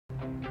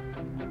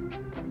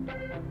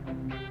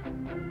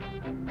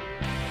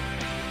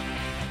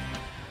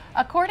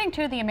According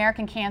to the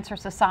American Cancer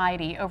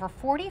Society, over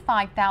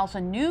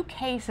 45,000 new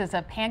cases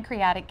of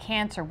pancreatic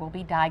cancer will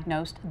be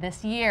diagnosed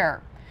this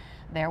year.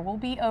 There will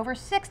be over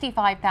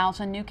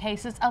 65,000 new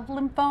cases of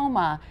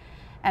lymphoma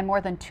and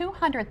more than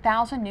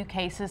 200,000 new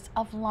cases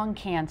of lung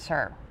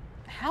cancer.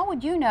 How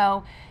would you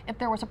know if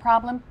there was a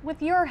problem with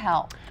your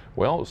health?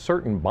 Well,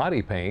 certain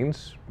body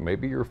pains may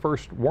be your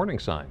first warning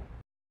sign.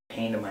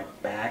 Pain in my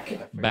back.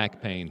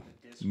 Back pain.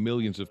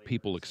 Millions of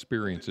people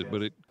experience it,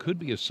 but it could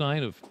be a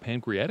sign of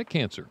pancreatic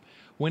cancer.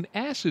 When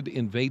acid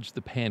invades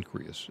the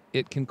pancreas,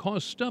 it can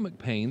cause stomach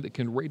pain that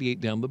can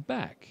radiate down the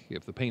back.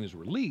 If the pain is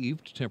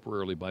relieved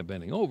temporarily by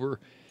bending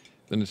over,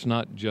 then it's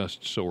not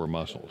just sore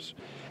muscles.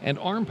 And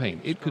arm pain,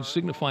 it could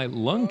signify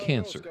lung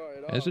cancer.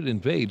 As it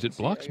invades, it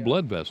blocks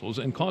blood vessels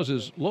and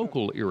causes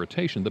local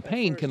irritation. The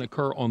pain can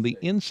occur on the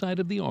inside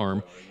of the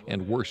arm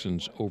and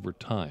worsens over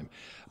time.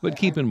 But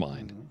keep in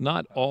mind,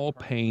 not all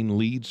pain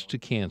leads to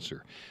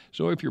cancer.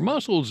 So if your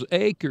muscles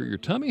ache or your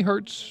tummy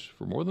hurts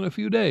for more than a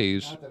few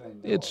days,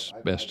 it's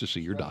best to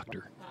see your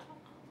doctor.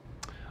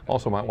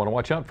 Also might want to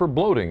watch out for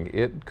bloating.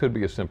 It could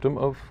be a symptom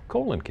of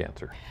colon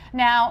cancer.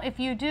 Now, if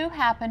you do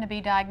happen to be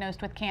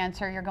diagnosed with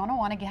cancer, you're going to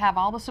want to have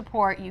all the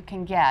support you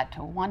can get.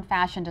 One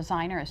fashion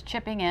designer is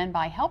chipping in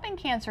by helping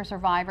cancer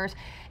survivors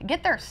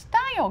get their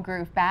style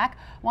groove back,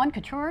 one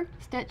couture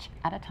stitch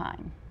at a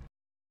time.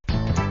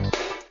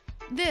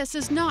 This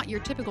is not your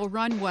typical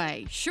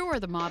runway. Sure,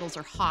 the models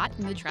are hot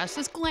and the dress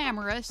is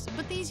glamorous,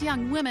 but these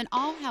young women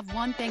all have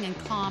one thing in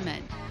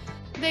common.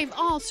 They've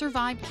all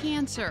survived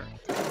cancer.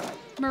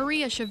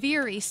 Maria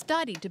Shaviri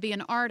studied to be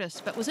an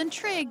artist, but was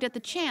intrigued at the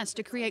chance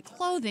to create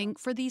clothing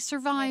for these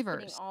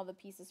survivors.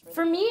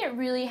 For me, it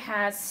really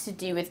has to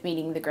do with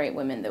meeting the great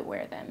women that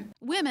wear them.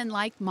 Women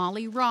like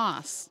Molly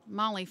Ross.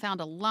 Molly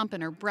found a lump in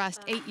her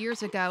breast 8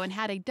 years ago and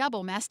had a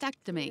double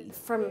mastectomy.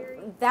 From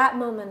that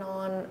moment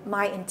on,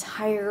 my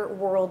entire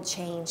world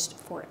changed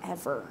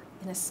forever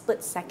in a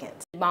split second.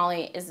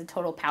 Molly is a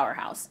total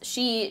powerhouse.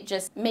 She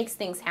just makes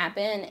things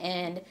happen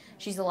and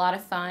she's a lot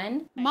of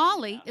fun.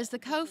 Molly is the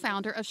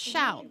co-founder of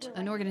Shout,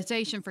 an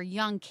organization for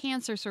young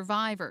cancer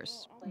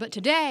survivors. But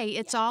today,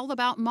 it's all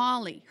about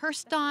Molly, her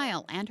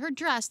style, and her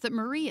dress that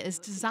Maria is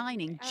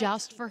designing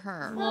just for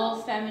her. A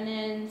little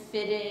feminine,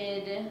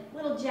 fitted,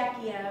 Little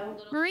Jackie-O.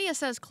 Maria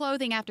says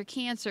clothing after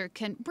cancer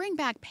can bring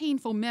back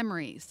painful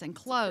memories, and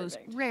clothes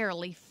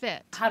rarely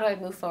fit. How do I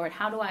move forward?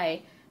 How do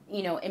I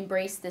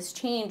embrace this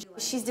change?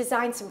 She's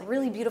designed some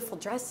really beautiful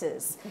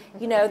dresses,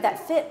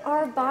 that fit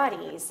our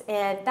bodies,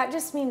 and that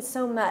just means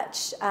so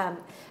much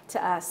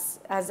to us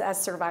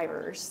as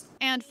survivors.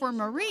 And for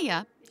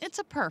Maria, it's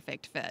a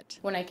perfect fit.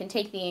 When I can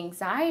take the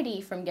anxiety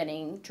from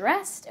getting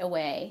dressed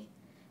away,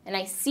 and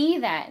I see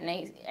that and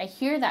I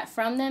hear that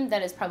from them,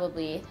 that is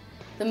probably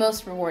the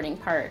most rewarding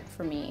part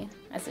for me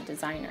as a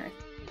designer.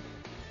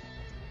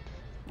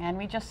 And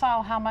we just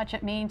saw how much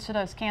it means to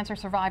those cancer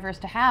survivors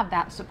to have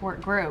that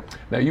support group.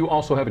 Now, you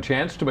also have a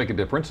chance to make a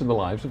difference in the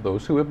lives of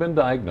those who have been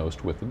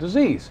diagnosed with the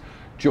disease.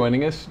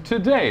 Joining us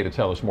today to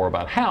tell us more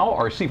about how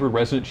are Seaford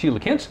resident Sheila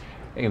Kentz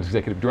and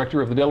Executive Director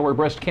of the Delaware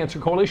Breast Cancer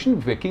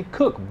Coalition, Vicki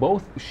Cook.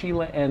 Both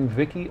Sheila and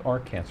Vicki are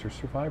cancer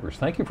survivors.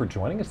 Thank you for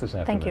joining us this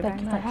afternoon. Thank you very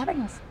much for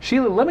having us.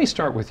 Sheila, let me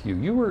start with you.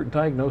 You were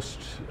diagnosed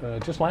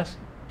just last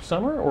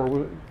summer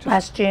or just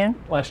Last June.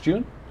 Last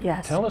June?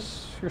 Yes. Tell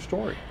us your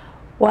story.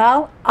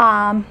 Well,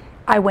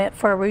 I went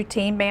for a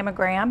routine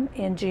mammogram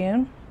in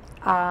June.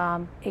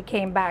 It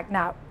came back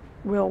not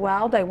real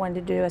well. They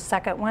wanted to do a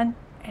second one.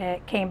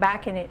 It came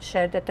back and it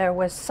showed that there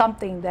was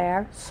something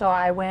there. So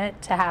I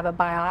went to have a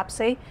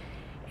biopsy.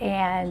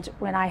 And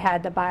when I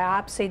had the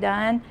biopsy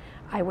done,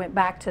 I went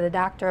back to the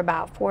doctor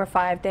about 4 or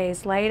 5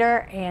 days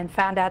later and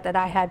found out that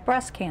I had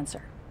breast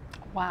cancer.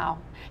 Wow.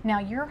 Now,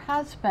 your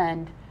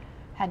husband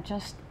had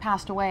just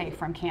passed away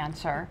from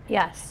cancer.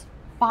 Yes.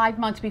 5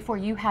 months before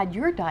you had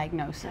your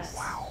diagnosis.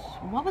 Wow.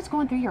 What was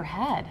going through your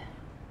head?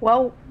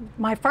 Well,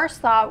 my first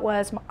thought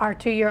was our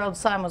 2-year-old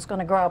son was going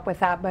to grow up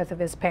without both of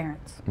his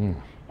parents.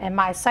 And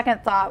my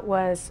second thought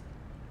was,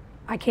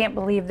 I can't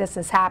believe this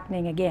is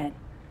happening again.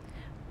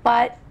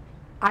 But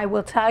I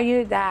will tell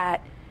you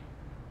that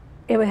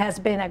it has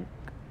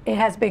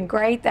been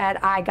great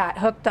that I got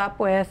hooked up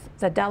with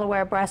the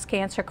Delaware Breast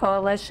Cancer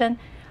Coalition.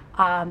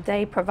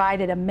 They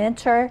provided a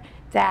mentor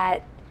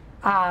that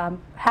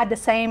had the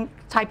same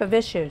type of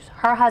issues.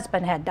 Her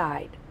husband had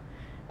died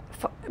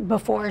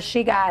before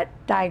she got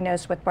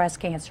diagnosed with breast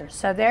cancer.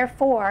 So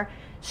therefore,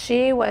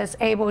 she was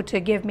able to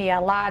give me a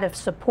lot of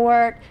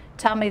support,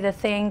 tell me the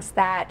things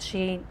that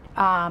she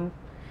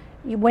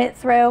went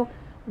through.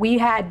 We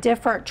had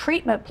different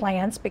treatment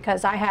plans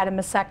because I had a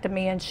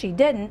mastectomy and she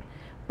didn't,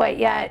 but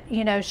yet,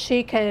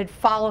 she could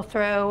follow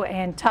through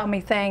and tell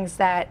me things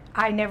that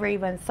I never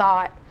even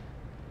thought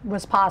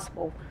was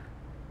possible.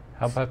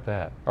 How about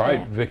that? All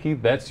right, Vicki,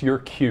 that's your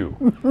cue.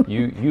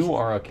 You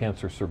are a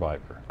cancer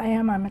survivor. I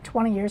am. I'm a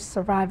 20-year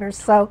survivor,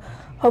 so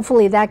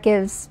hopefully that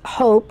gives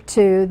hope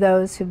to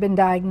those who've been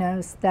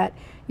diagnosed that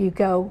you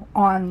go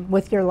on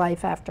with your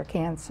life after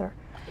cancer.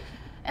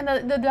 And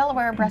the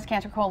Delaware Breast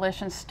Cancer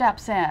Coalition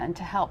steps in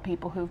to help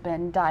people who've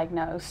been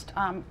diagnosed.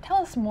 Tell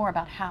us more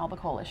about how the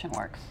coalition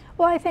works.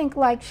 Well, I think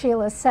like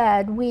Sheila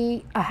said,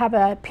 we have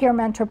a peer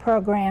mentor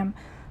program.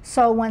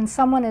 So when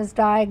someone is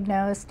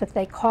diagnosed, if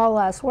they call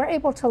us, we're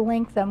able to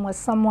link them with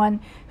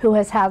someone who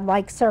has had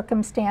like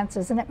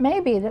circumstances. And it may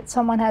be that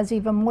someone has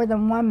even more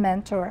than one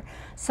mentor.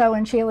 So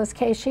in Sheila's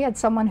case, she had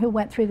someone who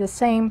went through the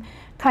same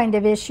kind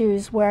of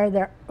issues where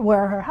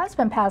her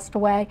husband passed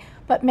away,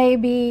 but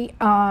maybe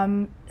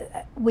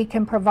we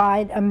can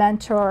provide a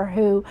mentor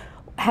who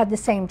had the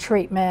same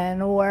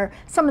treatment or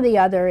some of the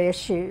other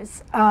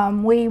issues.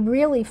 We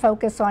really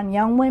focus on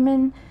young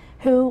women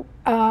who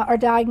are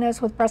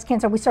diagnosed with breast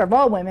cancer. We serve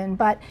all women,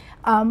 but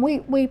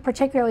we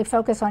particularly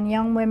focus on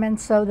young women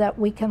so that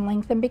we can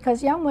link them,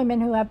 because young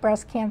women who have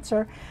breast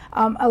cancer,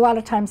 a lot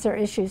of times their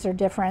issues are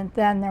different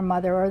than their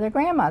mother or their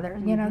grandmother.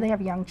 You know, they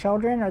have young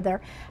children, or they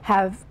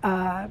have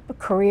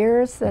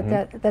careers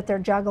that they're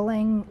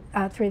juggling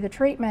through the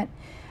treatment.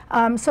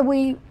 So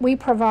we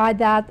provide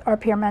that, our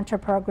peer mentor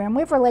program.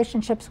 We have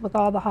relationships with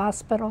all the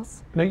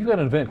hospitals. Now you've got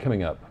an event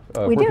coming up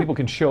where people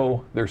can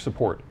show their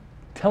support.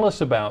 Tell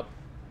us about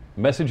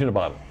Message in a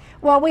Bottle.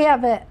 Well, we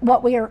have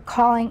what we are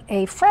calling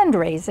a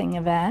friend-raising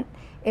event.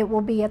 It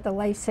will be at the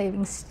Life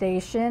Saving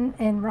Station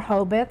in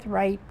Rehoboth,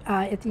 right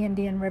at the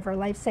Indian River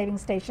Life Saving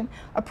Station.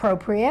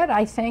 Appropriate,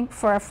 I think,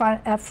 for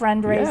a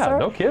friend-raiser. Yeah,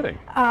 no kidding.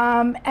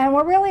 And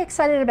we're really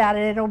excited about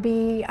it. It'll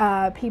be,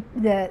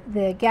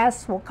 the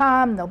guests will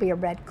come, there'll be a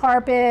red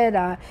carpet,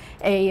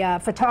 a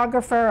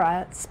photographer,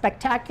 a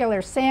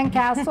spectacular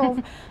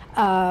sandcastle,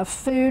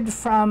 food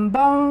from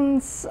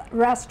Bones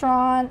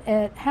Restaurant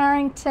at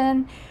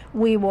Harrington.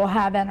 We will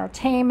have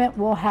entertainment.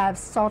 We'll have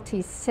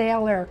Salty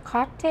Sailor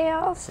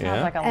cocktails.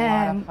 Sounds like a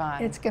lot of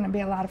fun. It's going to be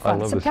a lot of fun. I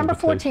love September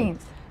this invitation.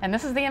 14th. And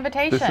this is the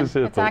invitation. This is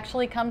it. It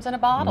actually comes in a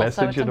bottle,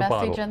 so it's a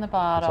message in the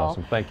bottle. That's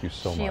awesome. Thank you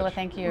so much. Sheila,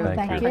 thank you.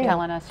 Thank you. for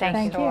telling us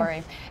your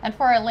story. And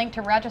for a link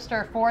to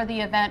register for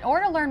the event or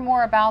to learn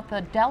more about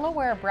the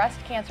Delaware Breast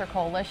Cancer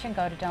Coalition,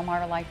 go to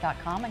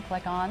delmarvalife.com and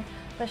click on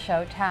the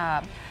show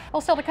tab. Well,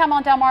 still to come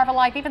on Delmarva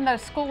Life, even though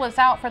school is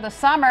out for the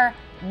summer,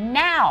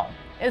 now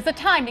is the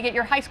time to get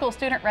your high school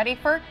student ready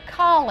for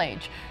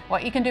college.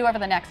 What you can do over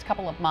the next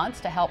couple of months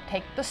to help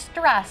take the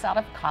stress out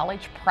of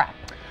college prep.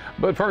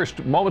 But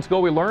first, moments ago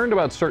we learned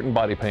about certain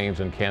body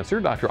pains and cancer.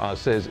 Dr. Oz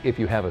says if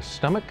you have a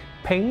stomach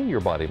pain, your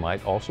body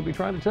might also be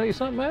trying to tell you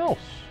something else.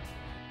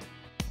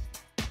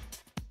 Do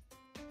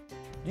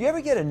you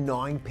ever get a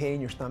gnawing pain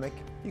in your stomach?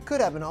 You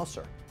could have an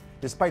ulcer.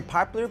 Despite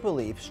popular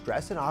belief,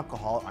 stress and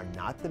alcohol are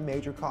not the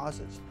major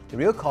causes. The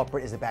real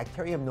culprit is a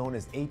bacterium known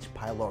as H.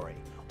 pylori,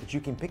 which you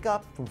can pick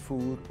up from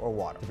food or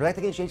water. To protect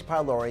against H.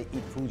 pylori,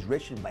 eat foods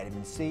rich in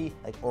vitamin C,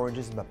 like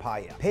oranges and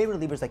papaya. Pain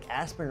relievers like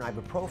aspirin and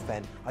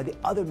ibuprofen are the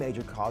other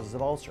major causes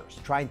of ulcers.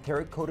 Try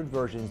enteric-coated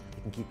versions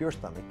that can keep your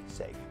stomach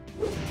safe.